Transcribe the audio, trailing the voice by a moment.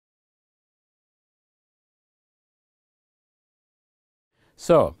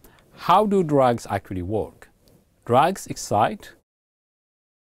So, how do drugs actually work? Drugs excite,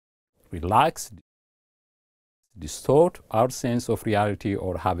 relax, distort our sense of reality,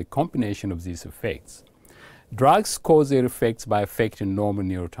 or have a combination of these effects. Drugs cause their effects by affecting normal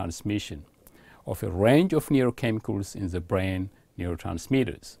neurotransmission of a range of neurochemicals in the brain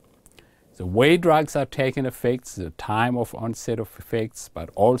neurotransmitters. The way drugs are taken affects the time of onset of effects, but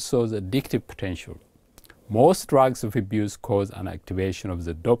also the addictive potential. Most drugs of abuse cause an activation of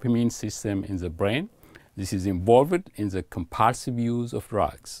the dopamine system in the brain. This is involved in the compulsive use of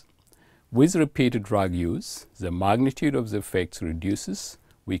drugs. With repeated drug use, the magnitude of the effects reduces.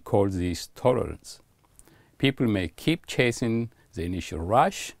 We call this tolerance. People may keep chasing the initial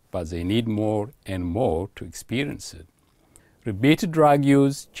rush, but they need more and more to experience it. Repeated drug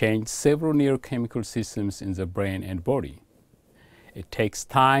use changes several neurochemical systems in the brain and body. It takes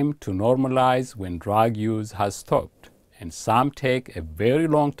time to normalize when drug use has stopped, and some take a very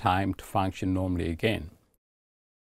long time to function normally again.